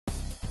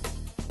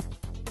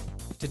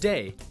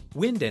Today,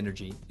 wind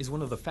energy is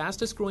one of the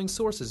fastest growing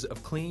sources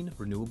of clean,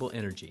 renewable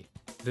energy.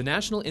 The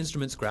National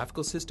Instruments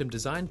Graphical System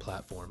Design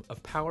Platform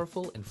of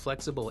powerful and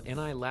flexible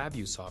NI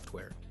LabVIEW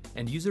software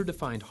and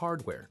user-defined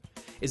hardware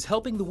is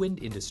helping the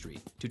wind industry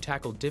to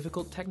tackle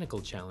difficult technical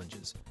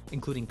challenges,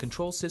 including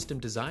control system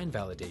design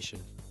validation,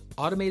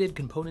 automated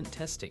component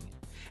testing,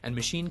 and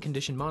machine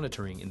condition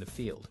monitoring in the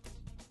field.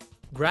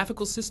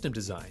 Graphical system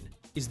design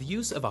is the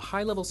use of a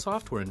high-level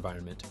software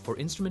environment for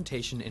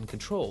instrumentation and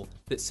control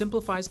that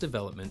simplifies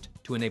development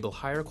to enable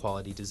higher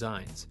quality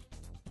designs.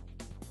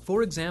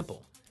 For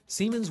example,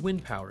 Siemens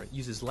Wind Power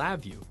uses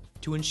LabVIEW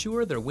to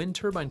ensure their wind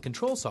turbine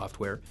control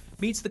software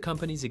meets the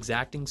company's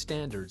exacting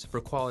standards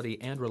for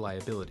quality and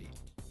reliability.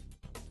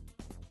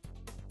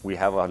 We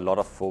have a lot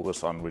of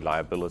focus on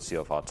reliability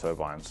of our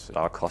turbines.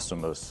 Our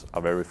customers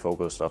are very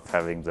focused on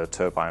having the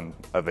turbine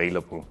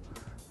available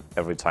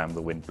every time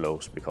the wind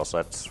blows, because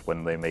that's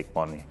when they make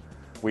money.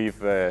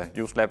 We've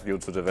used LabVIEW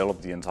to develop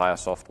the entire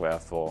software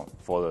for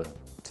the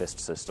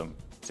test system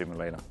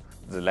simulator.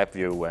 The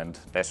LabVIEW and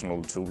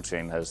national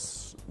toolchain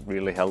has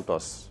really helped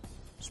us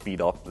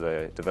speed up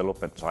the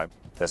development time.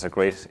 There's a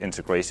great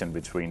integration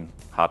between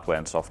hardware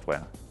and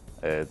software.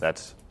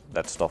 That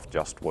stuff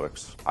just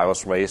works. I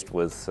was raised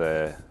with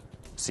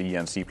C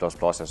and C++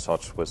 as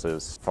such, with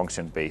this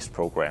function-based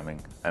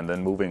programming, and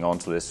then moving on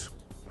to this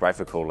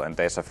graphical and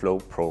data flow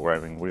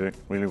programming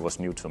really was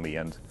new to me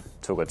and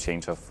took a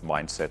change of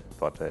mindset,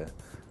 but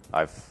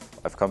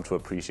I've come to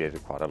appreciate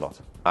it quite a lot.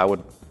 I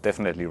would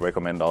definitely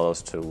recommend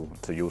others to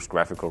use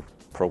graphical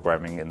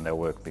programming in their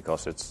work,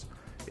 because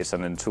it's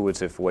an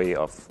intuitive way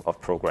of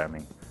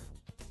programming.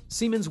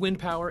 Siemens Wind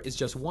Power is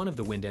just one of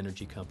the wind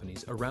energy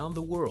companies around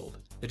the world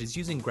that is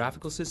using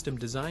graphical system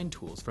design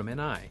tools from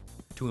NI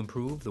to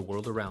improve the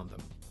world around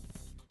them.